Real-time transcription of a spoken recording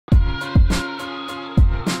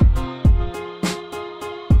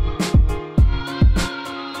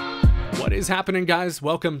is happening, guys?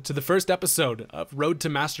 Welcome to the first episode of Road to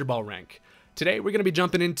Master Ball Rank. Today we're going to be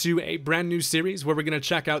jumping into a brand new series where we're going to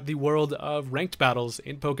check out the world of ranked battles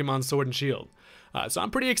in Pokemon Sword and Shield. So I'm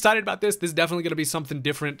pretty excited about this. This is definitely going to be something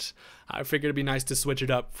different. I figured it'd be nice to switch it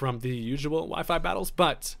up from the usual Wi-Fi battles,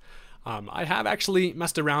 but I have actually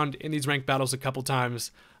messed around in these ranked battles a couple times,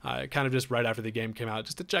 kind of just right after the game came out,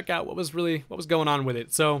 just to check out what was going on with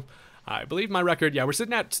it. So I believe my record, yeah, we're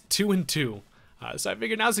sitting at 2-2. So I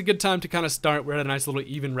figured now's a good time to kind of start. We're at a nice little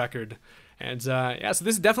even record. And yeah, so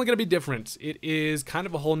this is definitely going to be different. It is kind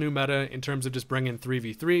of a whole new meta in terms of just bringing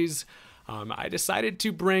 3v3s. I decided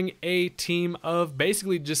to bring a team of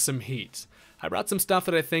basically just some heat. I brought some stuff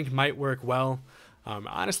that I think might work well.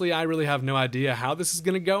 Honestly, I really have no idea how this is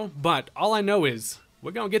going to go, but all I know is we're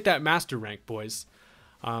going to get that master rank, boys.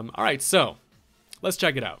 Alright, so let's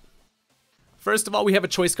check it out. First of all, we have a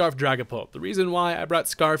Choice Scarf Dragapult. The reason why I brought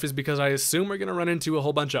Scarf is because I assume we're going to run into a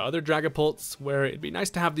whole bunch of other Dragapults where it'd be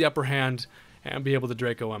nice to have the upper hand and be able to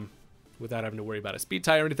Draco him without having to worry about a speed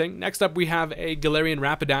tie or anything. Next up, we have a Galarian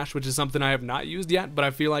Rapidash, which is something I have not used yet, but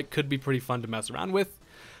I feel like could be pretty fun to mess around with.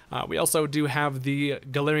 We also do have the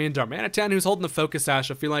Galarian Darmanitan, who's holding the Focus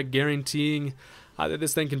Sash. I feel like guaranteeing that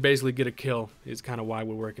this thing can basically get a kill is kind of why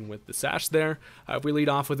we're working with the Sash there. If we lead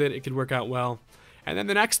off with it, it could work out well. And then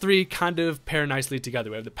the next three kind of pair nicely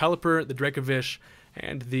together. We have the Pelipper, the Dracovish,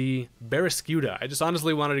 and the Barraskewda. I just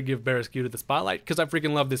honestly wanted to give Barraskewda the spotlight because I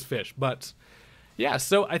freaking love this fish. But yeah,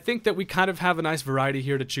 so I think that we kind of have a nice variety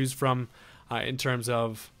here to choose from in terms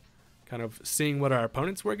of kind of seeing what our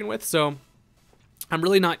opponent's working with. So I'm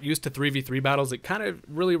really not used to 3v3 battles. It kind of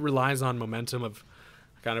really relies on momentum of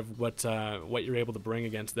kind of what you're able to bring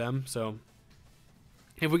against them. So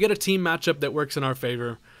if we get a team matchup that works in our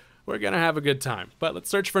favor, we're going to have a good time. But let's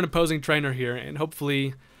search for an opposing trainer here and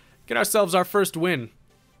hopefully get ourselves our first win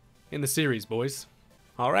in the series, boys.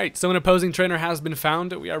 Alright, so an opposing trainer has been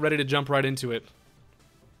found. We are ready to jump right into it.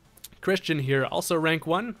 Christian here, also rank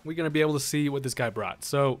 1. We're going to be able to see what this guy brought.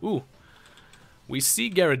 So, ooh, we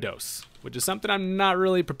see Gyarados, which is something I'm not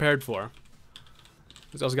really prepared for.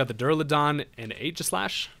 He's also got the Duraludon and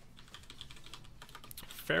Aegislash,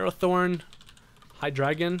 Ferrothorn,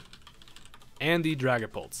 Hydreigon, and the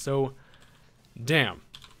Dragapult. So, damn,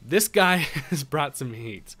 this guy has brought some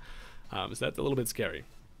heat. So that's a little bit scary.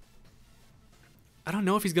 I don't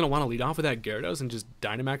know if he's going to want to lead off with that Gyarados and just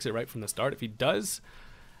Dynamax it right from the start. If he does,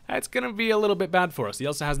 that's going to be a little bit bad for us. He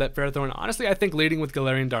also has that Ferrothorn. Honestly, I think leading with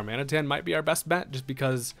Galarian Darmanitan might be our best bet, just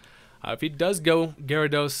because if he does go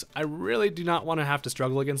Gyarados, I really do not want to have to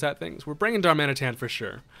struggle against that thing. So we're bringing Darmanitan for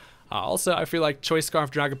sure. Also, I feel like Choice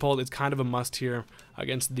Scarf Dragapult is kind of a must here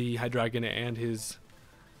against the Hydreigon and his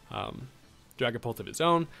Dragapult of his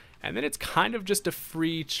own. And then it's kind of just a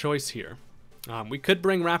free choice here. We could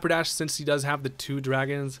bring Rapidash since he does have the 2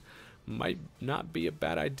 dragons. Might not be a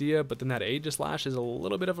bad idea, but then that Aegislash is a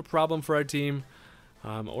little bit of a problem for our team.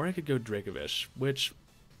 Or I could go Dracovish, which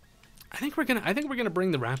I think we're gonna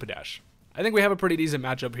bring the Rapidash. I think we have a pretty decent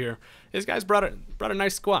matchup here. This guy's brought a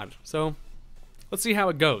nice squad, so let's see how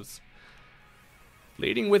it goes.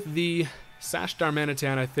 Leading with the Sash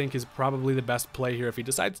Darmanitan, I think, is probably the best play here. If he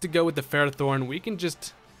decides to go with the Ferrothorn, we can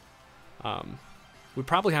just we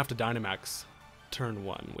probably have to Dynamax turn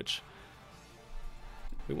 1, which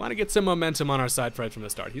we want to get some momentum on our side right from the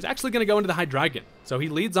start. He's actually going to go into the Hydreigon. So he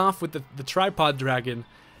leads off with the Tripod Dragon.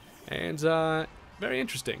 And very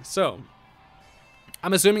interesting. So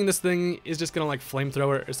I'm assuming this thing is just going to like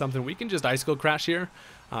Flamethrower or something. We can just Icicle Crash here.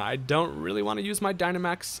 I don't really want to use my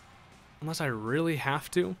Dynamax unless I really have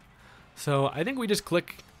to. So I think we just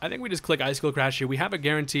click Icicle Crash here. We have a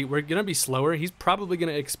guarantee. We're going to be slower. He's probably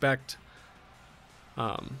going to expect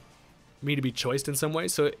me to be choiced in some way.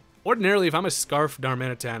 So ordinarily, if I'm a Scarf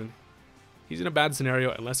Darmanitan, he's in a bad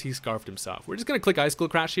scenario unless he Scarfed himself. We're just going to click Icicle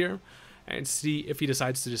Crash here and see if he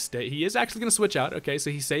decides to just stay. He is actually going to switch out. Okay,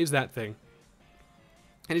 so he saves that thing.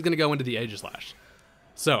 And he's going to go into the Aegislash.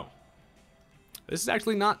 So this is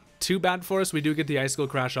actually not too bad for us. We do get the Icicle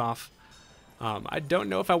Crash off. I don't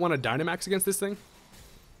know if I want to Dynamax against this thing,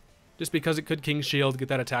 just because it could King Shield, get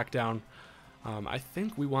that attack down. I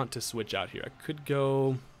think we want to switch out here. I could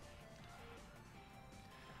go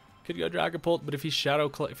Dragapult, but if he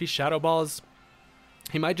Shadow Balls,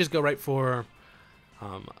 he might just go right for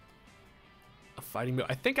a fighting move.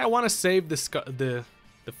 I think I want to save the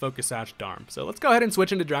Focus Sash Darm. So let's go ahead and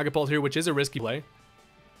switch into Dragapult here, which is a risky play,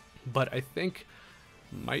 but I think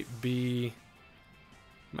might be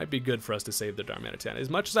good for us to save the Darmanitan. As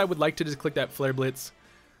much as I would like to just click that Flare Blitz,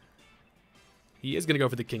 he is going to go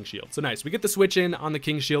for the King Shield. So nice. We get the switch in on the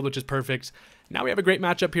King Shield, which is perfect. Now we have a great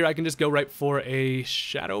matchup here. I can just go right for a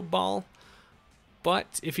Shadow Ball.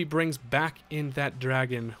 But if he brings back in that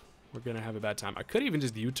dragon, we're going to have a bad time. I could even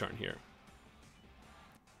just U-turn here.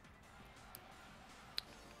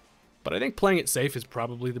 But I think playing it safe is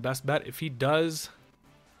probably the best bet. If he does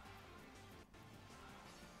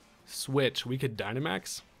switch, we could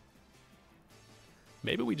Dynamax.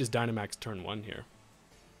 Maybe we just Dynamax turn 1 here.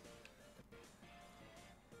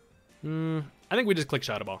 I think we just click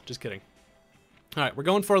Shadow Ball. Just kidding. Alright, we're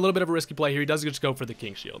going for a little bit of a risky play here. He does just go for the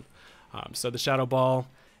King Shield. So the Shadow Ball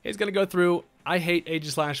is going to go through. I hate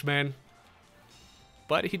Aegislash, man.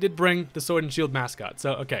 But he did bring the Sword and Shield mascot.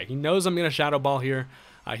 So, okay, he knows I'm going to Shadow Ball here.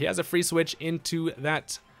 He has a free switch into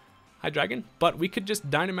that Hydreigon. But we could just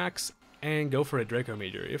Dynamax and go for a Draco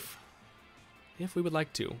Meteor if we would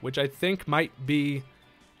like to. Which I think might be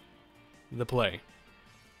the play.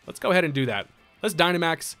 Let's go ahead and do that. Let's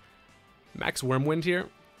Dynamax Max Wormwind here.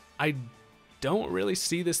 I don't really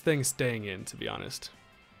see this thing staying in, to be honest.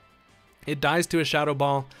 It dies to a Shadow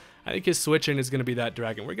Ball. I think his switch in is going to be that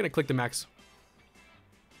dragon. We're going to click the Max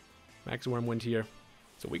Wormwind here.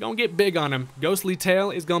 So we're going to get big on him. Ghostly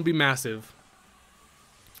Tail is going to be massive.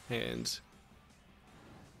 And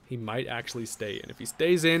he might actually stay in. If he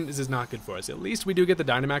stays in, this is not good for us. At least we do get the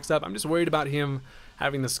Dynamax up. I'm just worried about him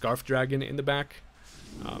having the Scarf Dragon in the back.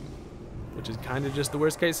 Which is kind of just the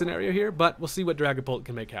worst case scenario here. But we'll see what Dragapult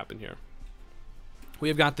can make happen here. We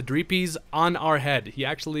have got the Dreepies on our head. He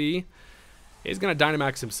actually is going to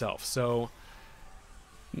Dynamax himself. So,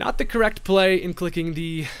 not the correct play in clicking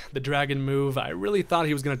the dragon move. I really thought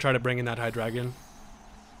he was going to try to bring in that Hydreigon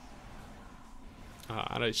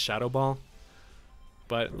on a Shadow Ball.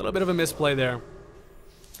 But a little bit of a misplay there.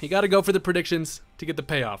 He got to go for the predictions to get the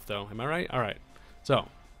payoff, though. Am I right? All right. So,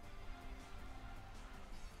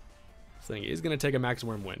 this thing is going to take a Max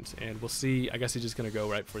Wormwind. And we'll see. I guess he's just going to go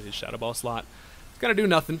right for his Shadow Ball slot. Gonna do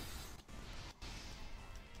nothing,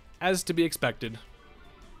 as to be expected,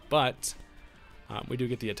 but we do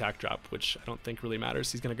get the attack drop, which I don't think really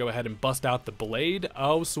matters. He's gonna go ahead and bust out the Blade.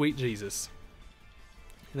 Oh, sweet Jesus.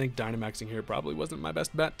 I think Dynamaxing here probably wasn't my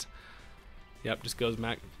best bet. Yep, just goes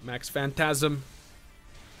Max Phantasm,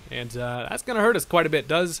 and that's gonna hurt us quite a bit.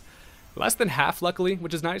 Does less than half, luckily,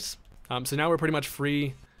 which is nice. So now we're pretty much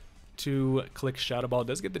free to click Shadow Ball. It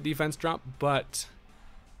does get the defense drop, but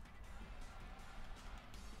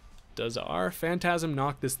does our Phantasm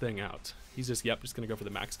knock this thing out? He's just, yep, just going to go for the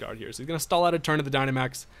Max Guard here. So he's going to stall out a turn of the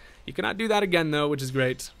Dynamax. He cannot do that again, though, which is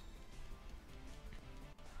great.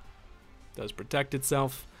 Does protect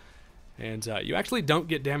itself. And you actually don't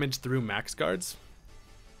get damage through Max Guards,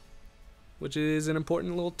 which is an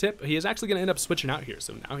important little tip. He is actually going to end up switching out here.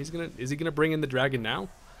 So now he's going to, is he going to bring in the Dragon now?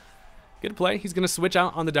 Good play. He's going to switch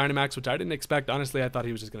out on the Dynamax, which I didn't expect. Honestly, I thought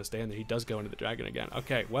he was just going to stay in there. He does go into the Dragon again.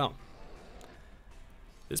 Okay, well.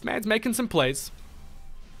 This man's making some plays.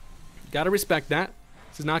 Gotta respect that.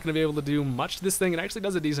 This is not going to be able to do much to this thing. It actually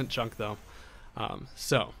does a decent chunk, though.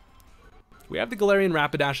 So, we have the Galarian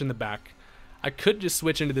Rapidash in the back. I could just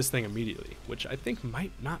switch into this thing immediately, which I think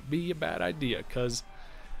might not be a bad idea, because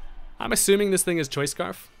I'm assuming this thing is Choice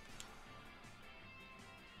Scarf.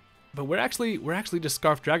 But we're actually just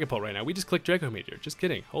Scarf Dragapult right now. We just clicked Draco Meteor. Just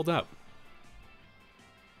kidding. Hold up.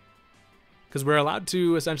 Because we're allowed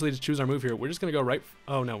to essentially just choose our move here. We're just going to go right...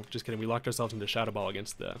 Oh, no. Just kidding. We locked ourselves into Shadow Ball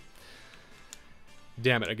against the...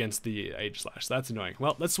 Damn it. Against the Aegislash. That's annoying.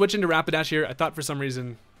 Well, let's switch into Rapidash here. I thought for some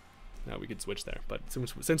reason... No, we could switch there. But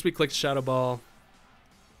since we clicked Shadow Ball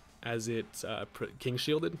as it King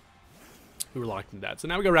Shielded, we were locked into that. So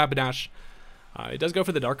now we go Rapidash. It does go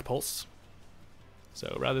for the Dark Pulse.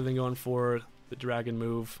 So rather than going for the Dragon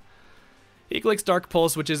move... He clicks Dark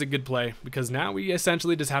Pulse, which is a good play, because now we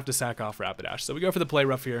essentially just have to sack off Rapidash. So we go for the Play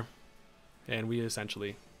Rough here, and we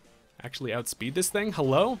essentially actually outspeed this thing.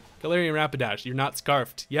 Hello? Galarian Rapidash, you're not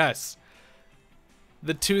scarfed. Yes.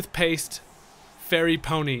 The Toothpaste Fairy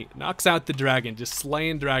Pony knocks out the dragon, just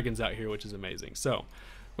slaying dragons out here, which is amazing. So,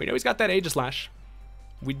 we know he's got that Aegislash.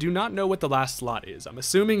 We do not know what the last slot is. I'm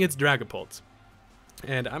assuming it's Dragapult.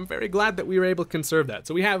 And I'm very glad that we were able to conserve that.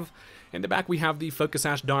 So we have, in the back, we have the Focus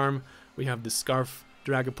Sash Darm. We have the Scarf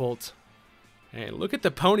Dragapult. And look at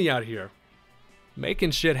the pony out here.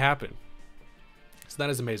 Making shit happen. So that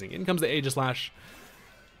is amazing. In comes the Aegislash,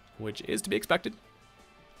 which is to be expected.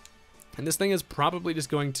 And this thing is probably just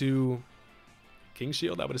going to King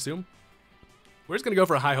Shield, I would assume. We're just going to go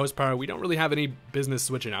for a high horsepower. We don't really have any business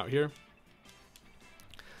switching out here.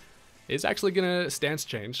 It's actually going to stance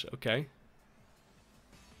change. Okay.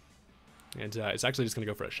 And it's actually just going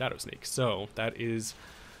to go for a Shadow Sneak. So that is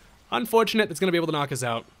unfortunate. It's going to be able to knock us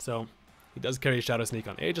out. So he does carry a Shadow Sneak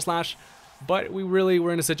on Aegislash. But we really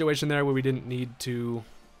were in a situation there where we didn't need to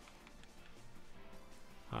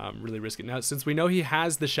Really risky. Now, since we know he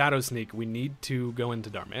has the Shadow Sneak, we need to go into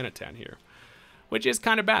Darmanitan here, which is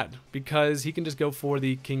kind of bad because he can just go for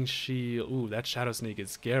the King Shi. Ooh, that Shadow Sneak is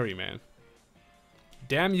scary, man.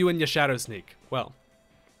 Damn you and your Shadow Sneak. Well,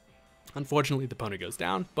 unfortunately, the opponent goes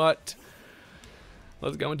down, but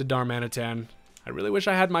let's go into Darmanitan. I really wish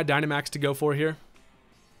I had my Dynamax to go for here,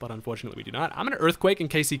 but unfortunately we do not. I'm going to Earthquake in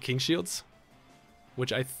case he King Shields,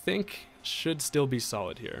 which I think should still be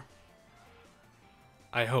solid here.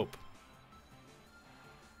 I hope.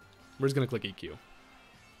 We're just going to click EQ.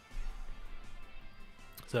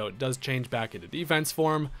 So it does change back into defense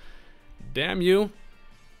form. Damn you.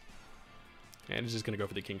 And it's just going to go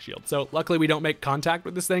for the King Shield. So luckily we don't make contact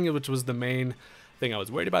with this thing, which was the main thing I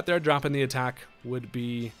was worried about there. Dropping the attack would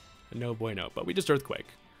be no bueno, but we just Earthquake.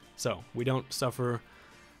 So we don't suffer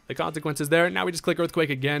the consequences there. Now we just click Earthquake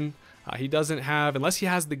again. He doesn't have, unless he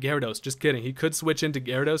has the Gyarados, just kidding. He could switch into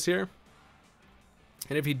Gyarados here.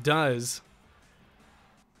 And if he does,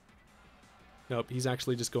 nope, he's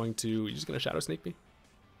actually just going to, he's just going to Shadow Sneak me.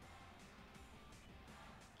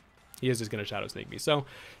 He is just going to Shadow Sneak me. So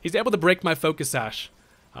he's able to break my Focus Sash,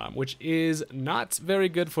 which is not very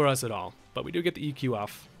good for us at all. But we do get the EQ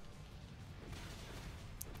off.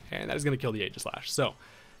 And that is going to kill the Aegislash. So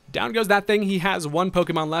down goes that thing. He has one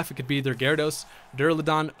Pokemon left. It could be either Gyarados,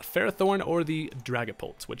 Duraludon, Ferrothorn, or the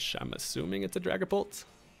Dragapult, which I'm assuming it's a Dragapult.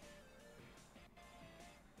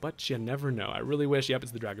 But you never know. I really wish, yep,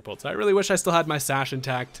 it's the Dragapult. So I really wish I still had my Sash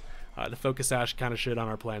intact. The Focus Sash kind of shit on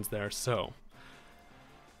our plans there. So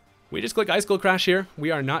we just click Ice Cold Crash here. We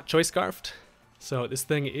are not Choice Scarfed. So this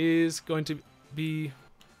thing is going to be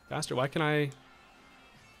faster. Why can I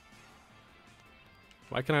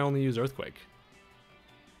only use Earthquake?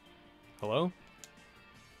 Hello?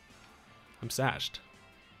 I'm sashed.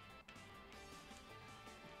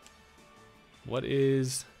 What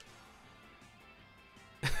is...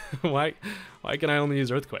 why can I only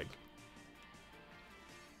use Earthquake?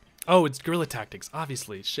 Oh, it's Guerrilla Tactics,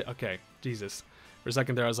 obviously. Shit, okay. Jesus. For a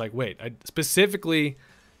second there, I was like, wait. I specifically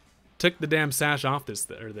took the damn sash off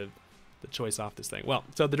this, or the choice off this thing. Well,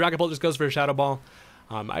 so the Dragapult just goes for a Shadow Ball.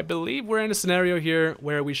 I believe we're in a scenario here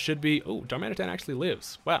where we should be... Oh, Darmanitan actually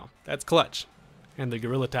lives. Wow, that's clutch. And the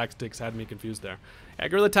Guerrilla Tactics had me confused there. Yeah,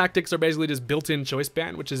 Guerrilla Tactics are basically just built-in choice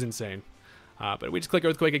ban, which is insane. But we just click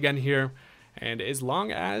Earthquake again here. And as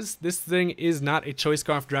long as this thing is not a Choice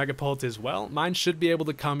Scarf Dragapult as well, mine should be able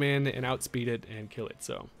to come in and outspeed it and kill it.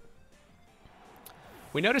 So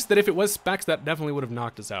we noticed that if it was Specs, that definitely would have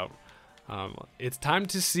knocked us out. It's time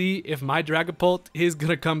to see if my Dragapult is going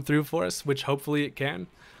to come through for us, which hopefully it can.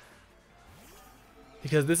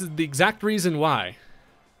 Because this is the exact reason why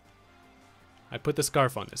I put the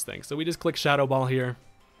Scarf on this thing. So we just click Shadow Ball here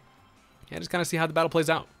and just kind of see how the battle plays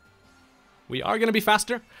out. We are going to be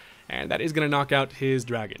faster, and that is going to knock out his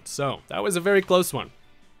dragon. So that was a very close one.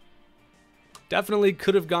 Definitely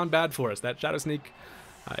could have gone bad for us. That Shadow Sneak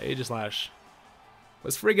Aegislash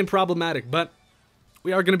was friggin' problematic, but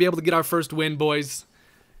we are going to be able to get our first win, boys.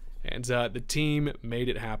 And the team made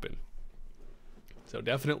it happen. So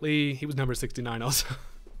definitely, he was number 69 also.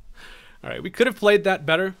 All right, we could have played that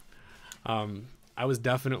better. I was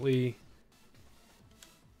definitely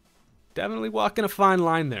walking a fine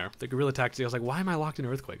line there. The Guerrilla Tactics, I was like, why am I locked in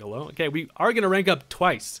Earthquake? Hello? Okay, we are going to rank up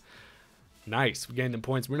twice. Nice, we gained them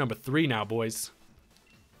points. We're number 3 now, boys.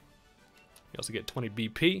 We also get 20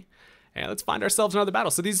 BP. And let's find ourselves another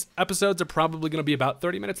battle. So these episodes are probably going to be about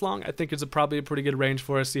 30 minutes long. I think it's probably a pretty good range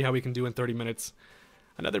for us. See how we can do in 30 minutes.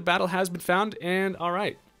 Another battle has been found, and all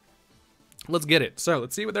right. Let's get it. So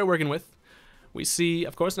let's see what they're working with. We see,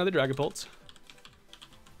 of course, another Dragapult.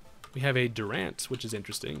 We have a Durant, which is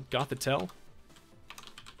interesting. Gothitelle.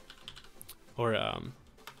 Or, and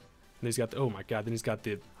he's got the, oh my god, then he's got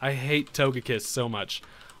the, I hate Togekiss so much.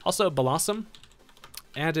 Also, Blossom,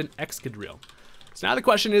 and an Excadrill. So now the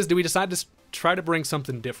question is, do we decide to try to bring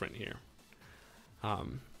something different here?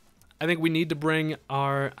 I think we need to bring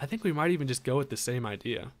our... I think we might even just go with the same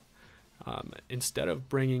idea. Instead of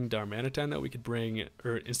bringing Darmanitan, though, we could bring...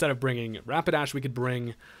 Or instead of bringing Rapidash, we could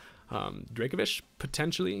bring Dracovish,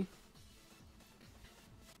 potentially.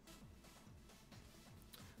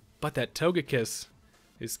 But that Togekiss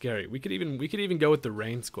is scary. We could even go with the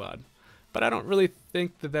Rain Squad. But I don't really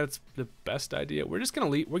think that that's the best idea. We're just gonna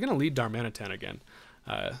lead. We're gonna lead Darmanitan again.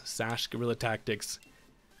 Sash, Guerrilla Tactics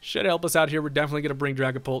should help us out here. We're definitely gonna bring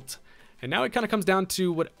Dragapult, and now it kind of comes down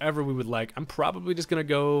to whatever we would like. I'm probably just gonna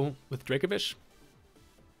go with Dracovish,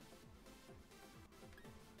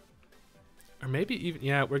 or maybe even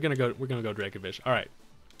we're gonna go Dracovish. All right.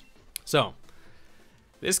 So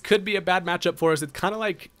this could be a bad matchup for us. It's kind of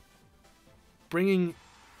like bringing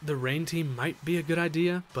the Rain team might be a good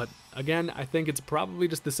idea, but again, I think it's probably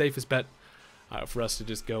just the safest bet for us to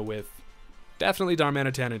just go with definitely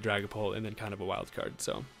Darmanitan and Dragapult and then kind of a wild card.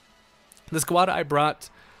 So the squad I brought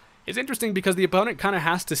is interesting because the opponent kind of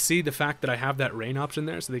has to see the fact that I have that Rain option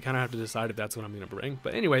there, so they kind of have to decide if that's what I'm going to bring.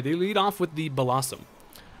 But anyway, they lead off with the Blossom,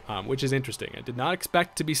 which is interesting. I did not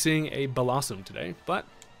expect to be seeing a Blossom today, but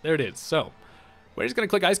there it is. So we're just going to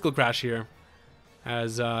click Icicle Crash here,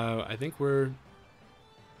 as I think we're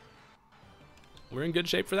in good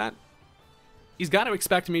shape for that. He's got to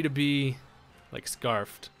expect me to be like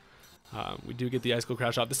Scarfed. We do get the Icicle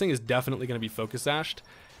Crash off. This thing is definitely going to be Focus Sashed,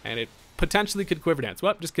 and it potentially could Quiver Dance.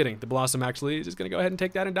 Well, just kidding. The Blossom actually is just going to go ahead and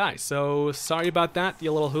take that and die. So sorry about that,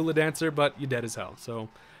 you little hula dancer, but you dead as hell. So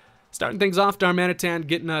starting things off, Darmanitan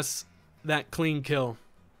getting us that clean kill.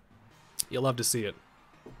 You'll love to see it.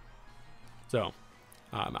 So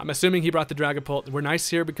I'm assuming he brought the Dragapult. We're nice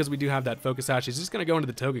here because we do have that Focus Sash. He's just going to go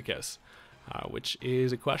into the Togekiss, which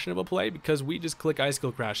is a questionable play because we just click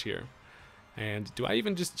Icicle Crash here. And do I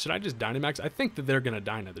even just, should I just Dynamax? I think that they're going to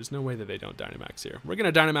Dyna. There's no way that they don't Dynamax here. We're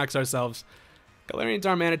going to Dynamax ourselves. Galarian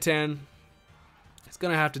Darmanitan is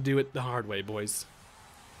going to have to do it the hard way, boys.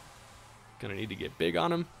 Going to need to get big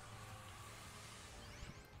on him.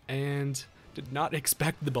 And did not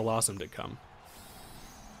expect the Blossom to come.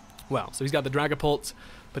 Well, so he's got the Dragapult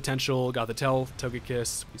potential, got the Tail,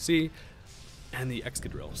 Togekiss, we see, and the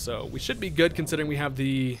Excadrill. So we should be good considering we have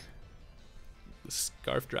the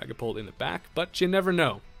Scarf Dragapult in the back, but you never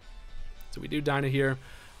know. So we do Dyna here.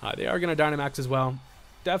 They are going to Dynamax as well.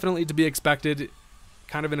 Definitely to be expected,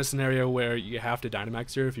 kind of in a scenario where you have to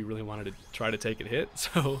Dynamax here if you really wanted to try to take a hit.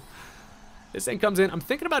 So this thing comes in. I'm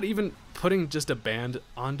thinking about even putting just a band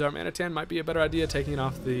on Darmanitan. Might be a better idea, taking it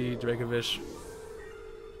off the Dracovish.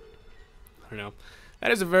 I don't know. That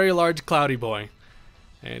is a very large Cloudy Boy.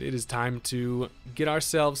 And it is time to get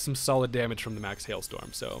ourselves some solid damage from the Max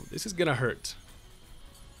Hailstorm. So this is going to hurt.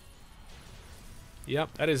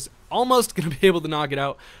 Yep, that is almost going to be able to knock it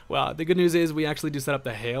out. Well, the good news is we actually do set up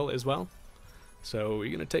the Hail as well. So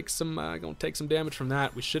we're going to take some damage from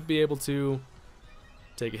that. We should be able to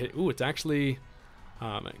take a hit. Ooh, it's actually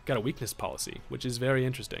got a weakness policy, which is very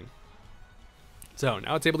interesting. So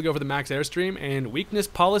now it's able to go for the Max Airstream, and weakness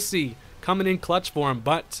policy coming in clutch for him,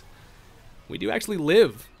 but we do actually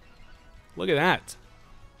live. Look at that.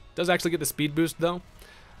 Does actually get the speed boost though.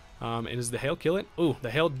 And does the Hail kill it? Ooh,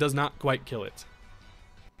 the Hail does not quite kill it.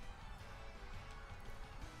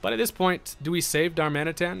 But at this point, do we save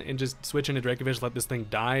Darmanitan and just switch into Dracovish, let this thing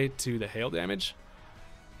die to the Hail damage?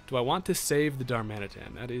 Do I want to save the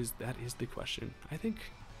Darmanitan? That is the question. I think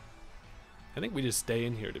we just stay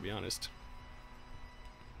in here, to be honest.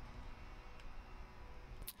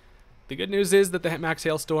 The good news is that the Max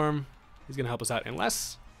Hailstorm is going to help us out,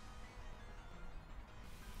 unless...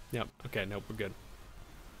 Yep, okay, nope, we're good.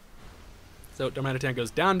 So Darmanitan goes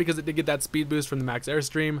down because it did get that speed boost from the Max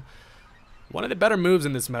Airstream. One of the better moves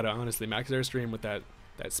in this meta, honestly. Max Airstream with that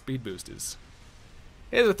speed boost is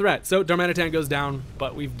a threat. So Darmanitan goes down,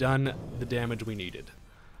 but we've done the damage we needed.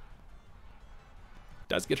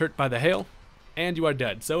 Does get hurt by the Hail, and you are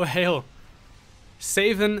dead. So Hail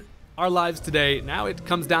saving our lives today. Now it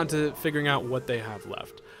comes down to figuring out what they have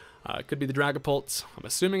left. It could be the Dragapult. I'm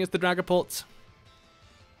assuming it's the Dragapult.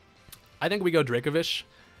 I think we go Dracovish,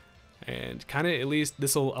 and kind of at least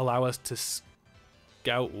this will allow us to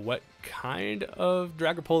scout what kind of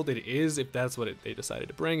Dragapult it is, if that's what they decided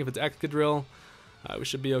to bring. If it's Excadrill, we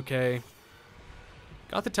should be okay.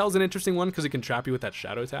 Gothitel's an interesting one because it can trap you with that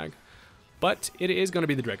Shadow Tag, but it is going to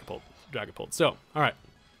be the Dragapult. So, all right.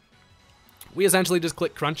 We essentially just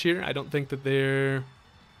click Crunch here. I don't think that they're...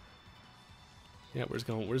 Yeah, we're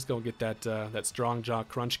just gonna get that strong jaw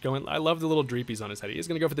crunch going. I love the little Dreepies on his head. He is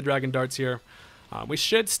gonna go for the Dragon Darts here. We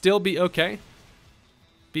should still be okay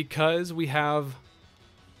because we have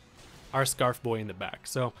our Scarf Boy in the back.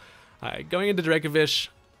 So going into Dracovish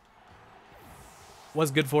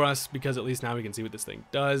was good for us because at least now we can see what this thing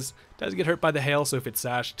does. Does get hurt by the Hail, so if it's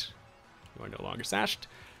sashed, you are no longer sashed.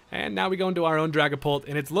 And now we go into our own Dragapult,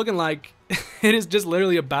 and it's looking like it is just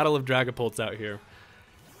literally a battle of Dragapults out here.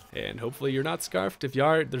 And hopefully you're not Scarfed. If you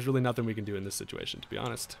are, there's really nothing we can do in this situation, to be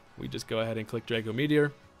honest. We just go ahead and click Draco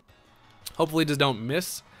Meteor. Hopefully just don't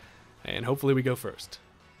miss, and hopefully we go first.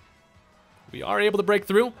 We are able to break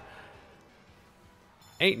through.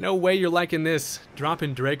 Ain't no way you're liking this.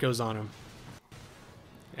 Dropping Dracos on him.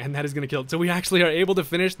 And that is going to kill it. So we actually are able to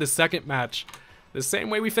finish the second match the same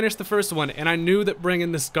way we finished the first one, and I knew that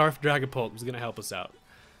bringing the Scarf Dragapult was going to help us out.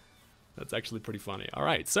 That's actually pretty funny. All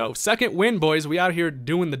right, so second win, boys. We out here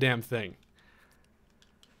doing the damn thing.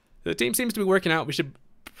 The team seems to be working out. We should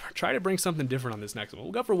try to bring something different on this next one.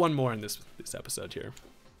 We'll go for one more in this episode here.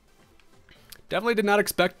 Definitely did not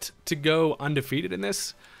expect to go undefeated in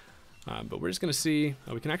this, but we're just going to see.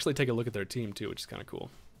 Oh, we can actually take a look at their team too, which is kind of cool.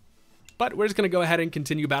 But we're just going to go ahead and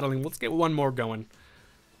continue battling. Let's get one more going,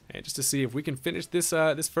 and just to see if we can finish this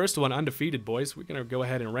this first one undefeated, boys. We're going to go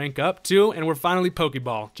ahead and rank up too, and we're finally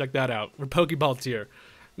Pokeball. Check that out. We're Pokeball tier.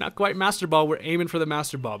 Not quite Master Ball. We're aiming for the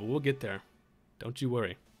Master Ball, but we'll get there. Don't you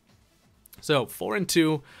worry. So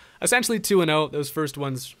 4-2, essentially 2-0. Those first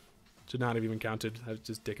ones should not have even counted. I was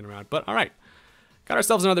just dicking around, but all right. Got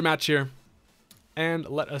ourselves another match here, and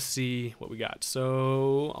let us see what we got.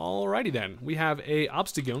 So, alrighty then. We have a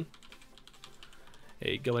Obstagoon,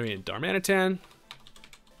 a Galarian Darmanitan.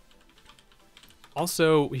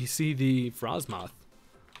 Also, we see the Frosmoth,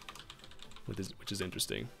 which is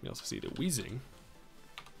interesting. We also see the Weezing.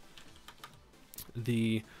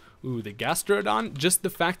 The Gastrodon. Just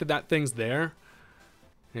the fact that that thing's there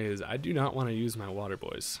is, I do not want to use my water,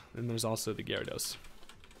 boys. And there's also the Gyarados.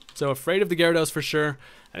 So afraid of the Gyarados for sure.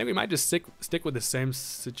 I think we might just stick with the same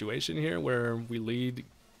situation here where we lead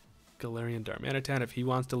Galarian Darmanitan if he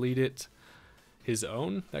wants to lead it his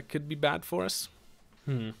own. That could be bad for us.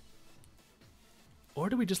 Or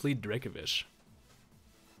do we just lead Dracovish?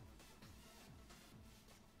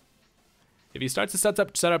 If he starts to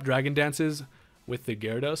set up Dragon Dances with the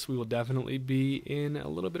Gyarados, we will definitely be in a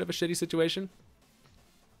little bit of a shitty situation.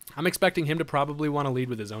 I'm expecting him to probably want to lead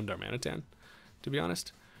with his own Darmanitan, to be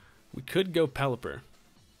honest. We could go Pelipper.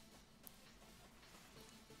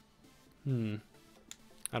 I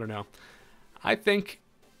don't know. I think...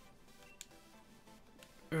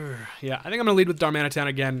 yeah, I think I'm going to lead with Darmanitan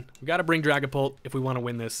again. We got to bring Dragapult if we want to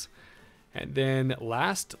win this. And then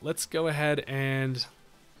last, let's go ahead and...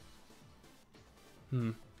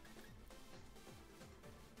 we're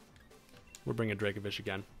bringing Dracovish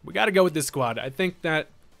again. We got to go with this squad. I think that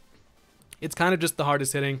it's kind of just the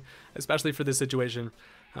hardest hitting, especially for this situation.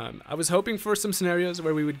 I was hoping for some scenarios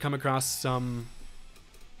where we would come across some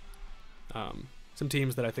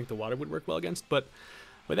teams that I think the water would work well against, but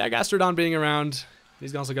with that Gastrodon being around,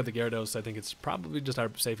 he's also got the Gyarados. I think it's probably just our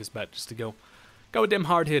safest bet, just to go with them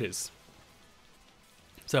hard hitters.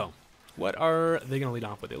 So, what are they going to lead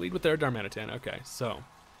off with? They lead with their Darmanitan. Okay, so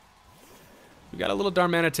we got a little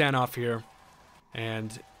Darmanitan off here,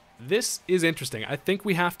 and this is interesting. I think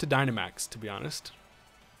we have to Dynamax, to be honest.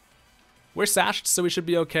 We're sashed, so we should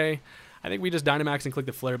be okay. I think we just Dynamax and click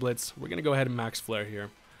the Flare Blitz. We're going to go ahead and max Flare here.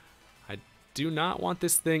 I do not want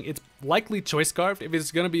this thing. It's likely Choice Scarf. If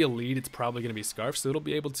it's going to be a lead, it's probably going to be Scarf, so it'll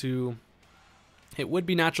be able to... It would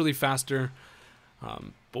be naturally faster,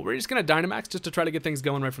 but we're just going to Dynamax just to try to get things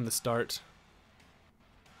going right from the start.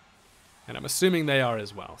 And I'm assuming they are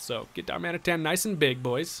as well. So get Darmanitan nice and big,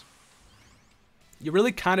 boys. You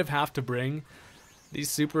really kind of have to bring these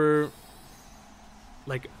super,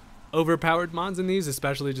 like, overpowered mons in these,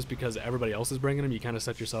 especially just because everybody else is bringing them. You kind of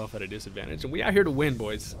set yourself at a disadvantage. And we out here to win,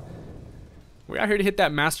 boys. We're out here to hit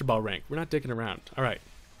that Master Ball rank. We're not dicking around. All right.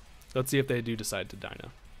 Let's see if they do decide to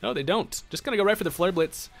Dyna. No, they don't. Just going to go right for the Flare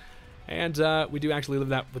Blitz. And we do actually live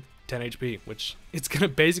that with 10 HP, which it's going to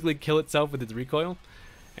basically kill itself with its recoil.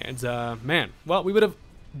 And, man, well, we would have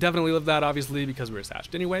definitely lived that, obviously, because we were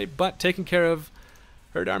sashed anyway. But taking care of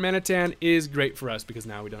her Darmanitan is great for us, because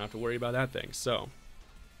now we don't have to worry about that thing. So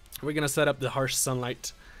we're going to set up the Harsh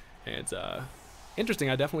Sunlight. And, interesting,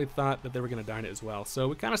 I definitely thought that they were going to Dyna as well. So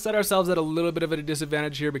we kind of set ourselves at a little bit of a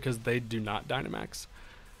disadvantage here, because they do not Dynamax.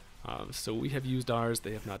 So we have used ours,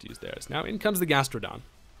 they have not used theirs. Now in comes the Gastrodon.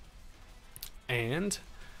 And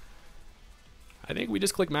I think we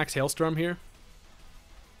just click Max Hailstorm here,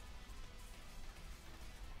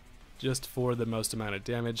 just for the most amount of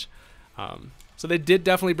damage. So they did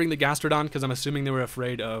definitely bring the Gastrodon, because I'm assuming they were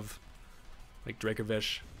afraid of like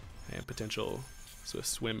Dracovish and potential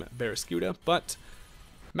Swim Barraskewda. But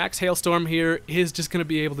Max Hailstorm here is just going to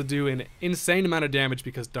be able to do an insane amount of damage,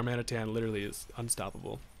 because Darmanitan literally is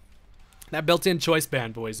unstoppable. That built-in choice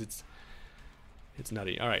band, boys, it's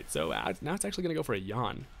nutty. All right, so now it's actually going to go for a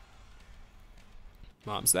Yawn.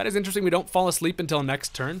 So that is interesting. We don't fall asleep until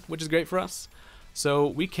next turn, which is great for us. So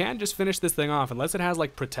we can just finish this thing off, unless it has,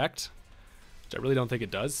 like, Protect, which I really don't think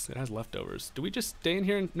it does. It has leftovers. Do we just stay in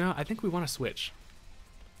here? No, I think we want to switch.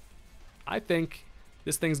 I think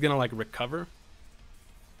this thing's going to, like, Recover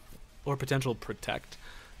or potential Protect.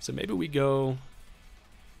 So maybe we go...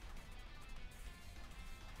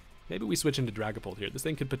 Maybe we switch into Dragapult here. This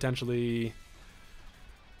thing could potentially...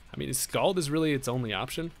 I mean, Scald is really its only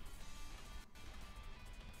option.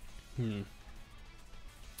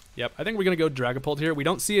 Yep, I think we're going to go Dragapult here. We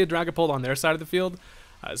don't see a Dragapult on their side of the field,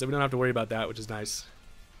 so we don't have to worry about that, which is nice.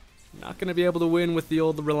 Not going to be able to win with the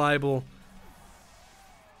old reliable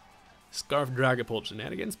Scarf Dragapult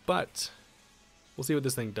shenanigans, but we'll see what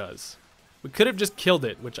this thing does. We could have just killed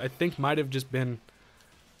it, which I think might have just been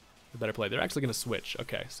a better play. They're actually going to switch.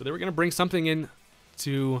 Okay, so they were going to bring something in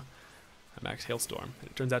to Max Hailstorm. And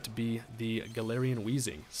it turns out to be the Galarian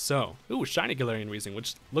Weezing. So, ooh, shiny Galarian Weezing,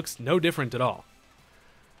 which looks no different at all.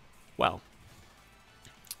 Well,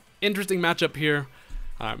 interesting matchup here.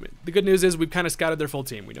 The good news is we've kind of scouted their full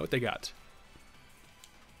team. We know what they got.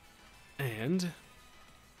 And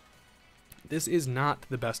this is not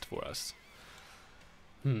the best for us.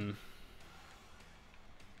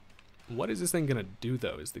 What is this thing going to do,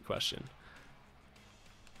 though, is the question.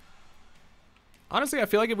 Honestly, I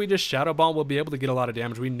feel like if we just Shadow Ball, we'll be able to get a lot of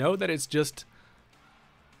damage. We know that it's just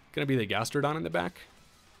going to be the Gastrodon in the back.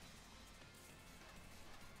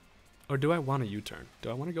 Or do I want a U-turn?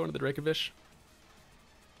 Do I want to go into the Dracovish?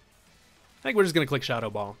 I think we're just going to click Shadow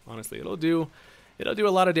Ball, honestly. It'll do a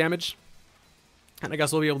lot of damage. And I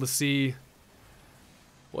guess we'll be able to see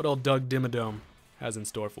what old Doug Dimmadome has in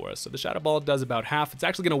store for us. So the Shadow Ball does about half. It's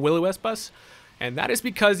actually going to Will-O-Wisp us. And that is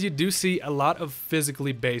because you do see a lot of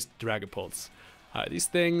physically based Dragapults. These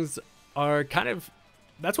things are kind of...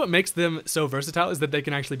 That's what makes them so versatile, is that they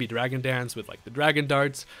can actually be Dragon Dance with like the Dragon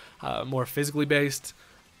Darts, more physically based,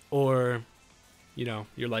 or... You know,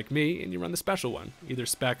 you're like me and you run the special one, either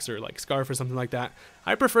Specs or like Scarf or something like that.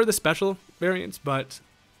 I prefer the special variants, but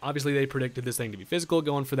obviously they predicted this thing to be physical.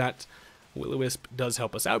 Going for that Will-O-Wisp does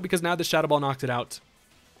help us out because now the Shadow Ball knocked it out.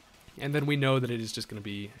 And then we know that it is just going to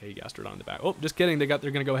be a Gastrodon in the back. Oh, just kidding. They're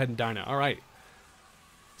going to go ahead and die now. All right.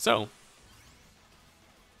 So,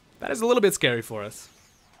 that is a little bit scary for us.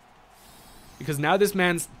 Because now this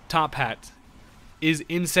man's top hat is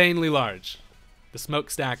insanely large. The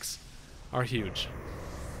smokestacks are huge.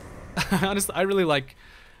 Honestly, I really like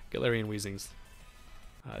Galarian Weezing's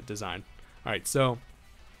design. Alright, so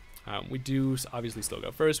we do obviously still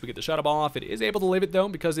go first. We get the Shadow Ball off. It is able to live it though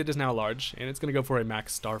because it is now large, and it's going to go for a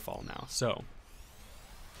Max Starfall now. So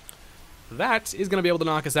that is going to be able to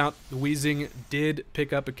knock us out. The Weezing did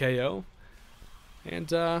pick up a KO, and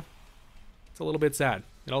it's a little bit sad.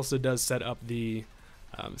 It also does set up the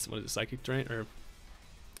what is it, Psychic Drain, or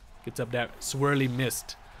gets up that Swirly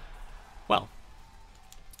Mist. Well,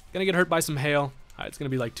 gonna get hurt by some hail. It's gonna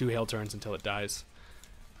be like 2 hail turns until it dies.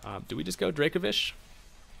 Do we just go Dracovish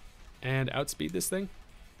and outspeed this thing?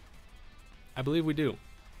 I believe we do.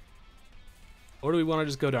 Or do we want to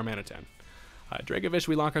just go Darmanitan? Dracovish,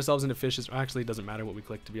 we lock ourselves into fishes. Actually, it doesn't matter what we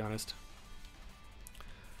click, to be honest.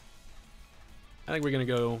 I think we're gonna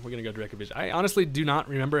go Dracovish. I honestly do not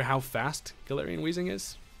remember how fast Galarian Weezing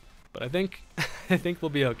is, but I think we'll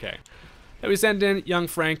be okay. Then we send in young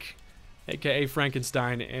Frank, aka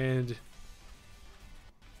Frankenstein, and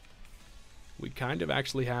we kind of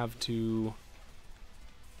actually have to...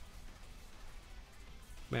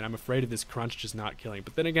 Man, I'm afraid of this Crunch just not killing.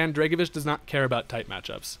 But then again, Dracovish does not care about type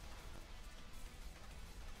matchups.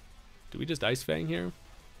 Do we just Ice Fang here?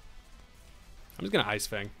 I'm just gonna Ice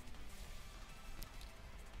Fang.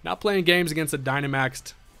 Not playing games against a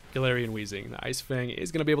Dynamaxed Galarian Weezing. The Ice Fang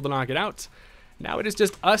is gonna be able to knock it out. Now it is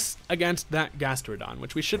just us against that Gastrodon,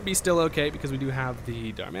 which we should be still okay because we do have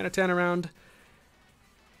the Darmanitan around.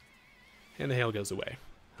 And the hail goes away.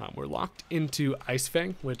 We're locked into Ice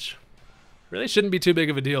Fang, which really shouldn't be too big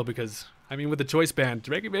of a deal because, I mean, with the Choice Band,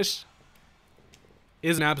 Dracovish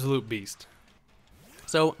is an absolute beast.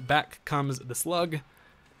 So back comes the Slug,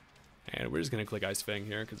 and we're just going to click Ice Fang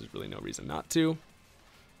here because there's really no reason not to.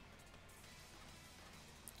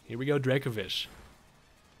 Here we go, Dracovish.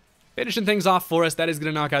 Finishing things off for us, that is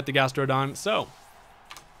going to knock out the Gastrodon. So,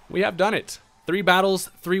 we have done it. 3 battles,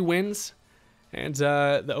 3 wins, and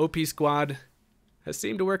the OP squad has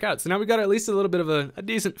seemed to work out. So now we got at least a little bit of a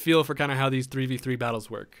decent feel for kind of how these 3v3 battles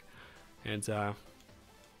work. And that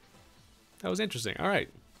was interesting. All right,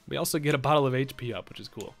 we also get a bottle of HP up, which is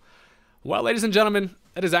cool. Well, ladies and gentlemen,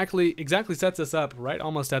 that is exactly sets us up right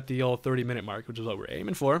almost at the old 30-minute mark, which is what we're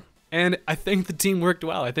aiming for. And I think the team worked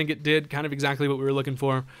well. I think it did kind of exactly what we were looking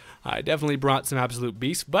for. I definitely brought some absolute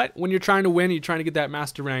beasts. But when you're trying to win, you're trying to get that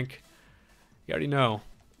master rank, you already know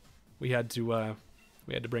we had to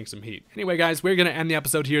bring some heat. Anyway, guys, we're going to end the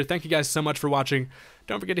episode here. Thank you guys so much for watching.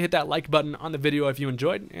 Don't forget to hit that like button on the video if you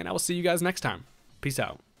enjoyed, and I will see you guys next time. Peace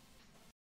out.